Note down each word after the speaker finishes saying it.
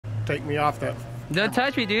take me off that. Don't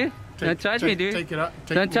touch me, dude. Don't touch me, dude. Take it up.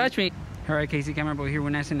 Don't touch me. All right, Casey, camera boy here. We're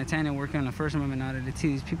nice and attendant working on the First Amendment audit.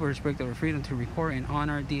 These people respect our freedom to report and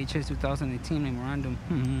honor DHS 2018 memorandum.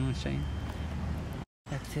 Shane.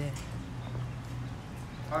 That's it.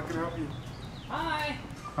 How can I help you? Hi.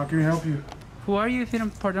 How can we help you? Who are you, if you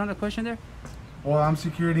don't pardon the question there? Well, I'm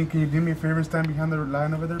security. Can you do me a favor and stand behind the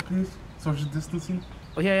line over there, please? Social distancing.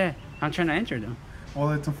 Oh, yeah. I'm trying to enter, though.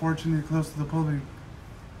 Well, it's unfortunately close to the public.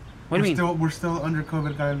 What do you mean? We're still under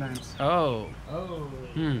COVID guidelines. Oh.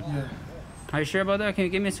 Yeah. Are you sure about that? Can you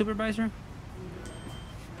give me a supervisor?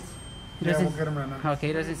 Yeah, we'll get him right now. Okay,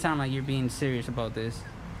 it doesn't sound like you're being serious about this.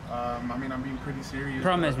 I mean, I'm being pretty serious.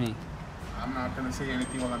 Promise me. I'm not going to say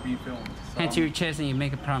anything while I'm being filmed. So Hand to your chest and you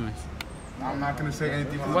make a promise. I'm not going to say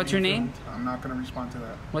anything while What's I'm your being name? filmed. I'm not going to respond to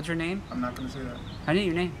that. What's your name? I'm not going to say that. I need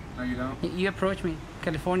your name. No, you don't? You approach me.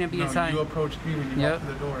 California BSI. No, you approached me when you walked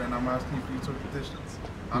to the door and I'm asking you for your social distance.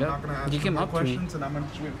 I'm not going to ask you more questions and I'm going to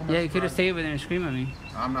just wait for my you could have stayed over there and screamed at me.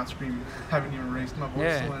 I'm not screaming. I haven't even raised my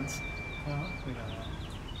voice once. We got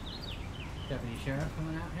Deputy Sheriff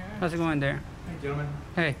coming out here. How's it going there? Hey, gentlemen.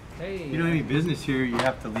 Hey. Hey. You don't have any business here. You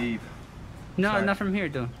have to leave. No, Sorry. not from here,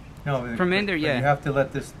 though. No, from in there, yeah. You have to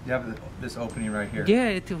let this. You have this opening right here.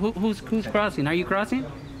 Yeah. Who's crossing? Are you crossing?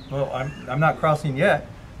 Well, I'm not crossing yet.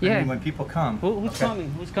 Yeah. I mean, when people come. Who's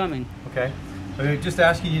coming? Who's coming? Okay. So just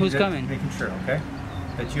asking you. Who's coming? Making sure. Okay.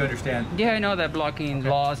 That you understand. Yeah, I know that blocking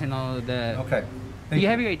laws and all of that. Okay. Do you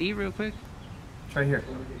have your ID real quick? It's right here.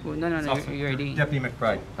 Well, no, your ID. Deputy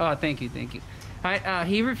McBride. Oh, thank you. All right,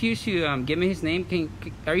 he refused to give me his name.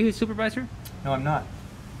 Are you his supervisor? No, I'm not.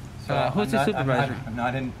 So who's the supervisor?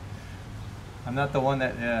 I'm not the one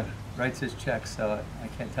that writes his checks, so I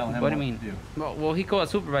can't tell him what do you mean? to do. Well, he called a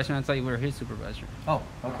supervisor and I thought you were his supervisor. Oh,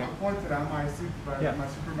 okay. I pointed out my supervisor. Yeah. My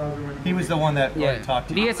supervisor when He was the one that talked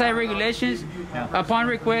to you. BSI regulations. Yeah. Upon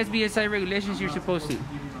request, BSI regulations, you're supposed to.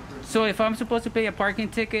 So if I'm supposed to pay a parking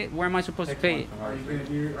ticket, where am I supposed to pay it? Are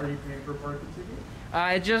you paying for a parking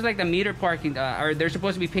ticket? It's just like the meter parking. Are they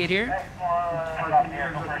supposed to be paid here?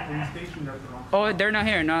 Oh, they're not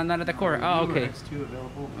here. No, not at the court. Oh, okay. Next two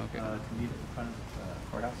available to meet in front of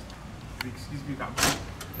the courthouse. Excuse me.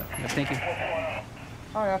 Yeah, thank you.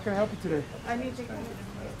 Hi, how can I help you today? I need to.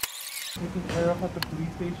 We can clear up at the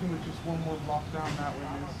police station, which is one more block down that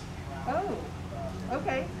way. Oh,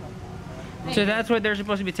 okay. So that's what they're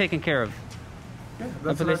supposed to be taken care of. Yeah,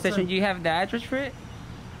 The police station. Do you have the address for it?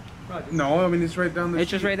 No, I mean it's right down the street.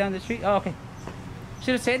 It's just right down the street? Oh, okay.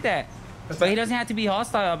 Should have said that. But he doesn't have to be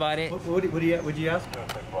hostile about it. What would you ask?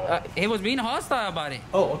 He was being hostile about it.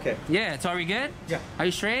 Oh, okay. Yeah, so are we good? Yeah. Are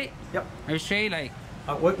you straight? Yep. Are you straight? Like.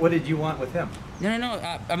 What did you want with him?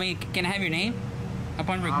 No. I mean, can I have your name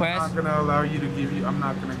upon request? I'm not gonna allow you to give you. I'm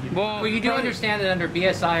not gonna give you. Well, you do understand that under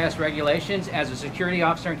BSIS regulations, as a security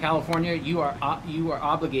officer in California, you are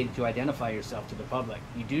obligated to identify yourself to the public.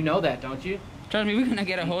 You do know that, don't you? Trust me, we're gonna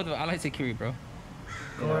get a hold of Allied Security, bro.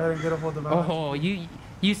 Go ahead and get a hold of. Oh,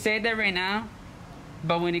 you said that right now,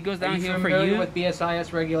 but when it goes down here for you, with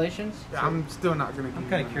BSIS regulations? Yeah, I'm still not gonna. I'm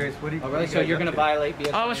kind of curious. What do you? Oh, really? So you're gonna violate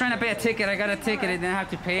BSIS? Oh, I was trying to pay a ticket. I got a ticket and then I have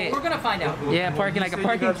to pay it. We're gonna find out. Yeah, parking like a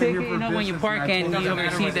parking ticket. You know when you park and you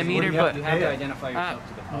receive the meter, but you have to identify yourself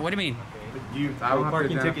to the public. what do you mean? You I don't have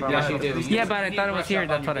parking to ticket? Yes, you do. Yeah, but I thought it was here.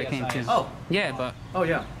 That's what I came to. Oh. Yeah, but Oh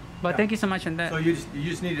yeah. thank you so much on that. So you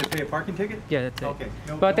just needed to pay a parking ticket? Yeah, that's it. Okay.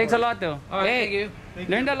 But thanks a lot though. All right, Hey, thank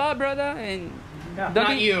you. learn a lot, brother, and Yeah. don't Not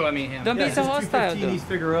be, you, I mean him. don't be so hostile 215 though. East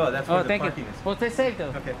Figueroa. That's where Oh, the thank you. parking is. Well, stay safe though.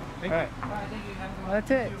 Okay. Thank All you. right. Well,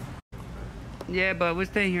 that's it. Yeah, but we're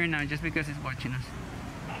staying here now just because he's watching us.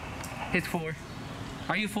 He's 4.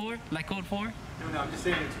 Are you 4? Like code 4? No, I'm just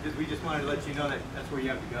saying it's because we just wanted to let you know that that's where you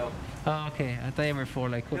have to go. Oh, okay. I thought you were 4,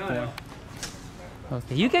 like code 4. No.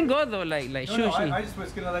 Okay. You can go though, like No, shush me. I just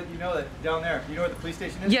was gonna let you know that down there. You know where the police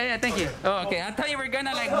station is? Yeah, thank you. Oh, okay. I thought you were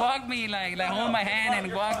gonna like walk me, like hold my hand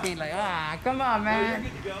and walk me, like come on, man.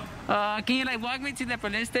 You're good to go. Can you like walk me to the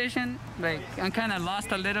police station? Like I'm kind of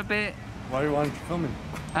lost a little bit. Why aren't you filming?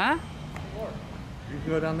 Huh? You can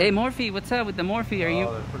go down there. Hey, Morphe, what's up with the Morphe? Are you?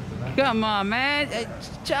 Come on, man.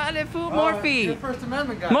 Charlie Food, Morphe. You're First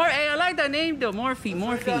Amendment guy. Hey, I like that name though, Morphe,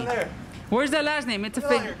 Right down Morphe. there. Where's the last name? It's a Look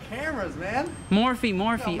at all fake. your cameras, man. Morphe,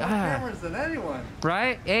 More ah. cameras than anyone.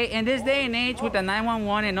 Right? Hey, in this day and age with the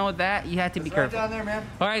 911 and all that, you have to be It's right careful. down there, man.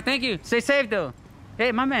 All right, thank you. Stay safe though.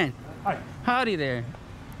 Hey, my man. Hi. Howdy there.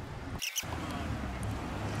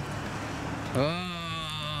 Oh.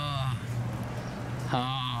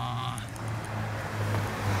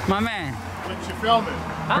 My man. What you filming?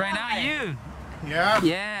 Right now, you. Yeah?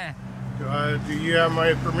 Yeah. Do you have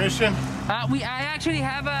my permission? I actually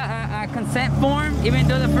have a consent form, even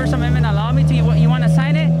though the First Amendment allowed me to. You want to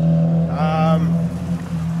sign it?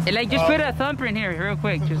 Like, just put a thumbprint here, real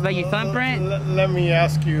quick. Just like your thumbprint. Let me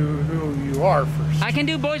ask you who you are first. I can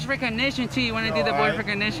do voice recognition too. You want to do the voice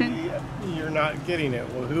recognition? You're not getting it.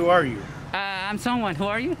 Well, who are you? I'm someone. Who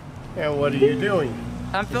are you? And what are you doing?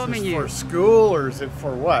 I'm filming you. For school or is it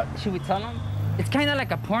for what? Should we tell them? It's kind of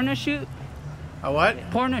like a porno shoot. A what?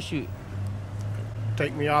 Porno shoot.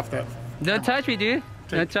 Take me off that. Don't touch me, dude.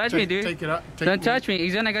 Don't touch me, dude. Take it up. Don't touch me.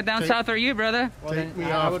 He's gonna go down south for you, brother. Take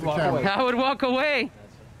me off the camera. I would walk away.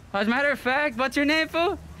 As a matter of fact, what's your name,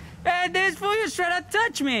 fool? Hey, this fool, you straight up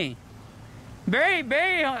touch me. Very,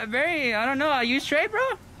 I don't know. Are you straight, bro?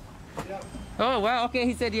 Yeah. Oh, wow. Okay,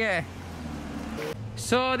 he said yeah.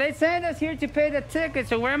 So they sent us here to pay the ticket.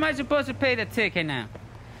 So where am I supposed to pay the ticket now?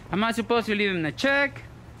 Am I supposed to leave him the check?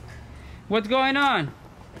 What's going on?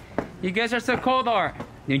 You guys are so cold, or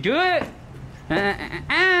you do it?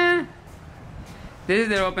 This is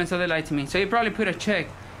their open, so they lied to me. So you probably put a check.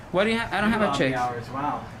 What do you have? I don't have a check. Hours.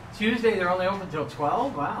 Wow. Tuesday they're only open until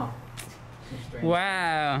 12. Wow.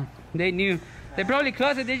 Wow. They knew. They probably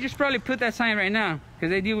closed it. They just probably put that sign right now because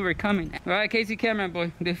they knew we were coming. All right, Casey, camera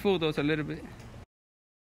boy. They fooled us a little bit.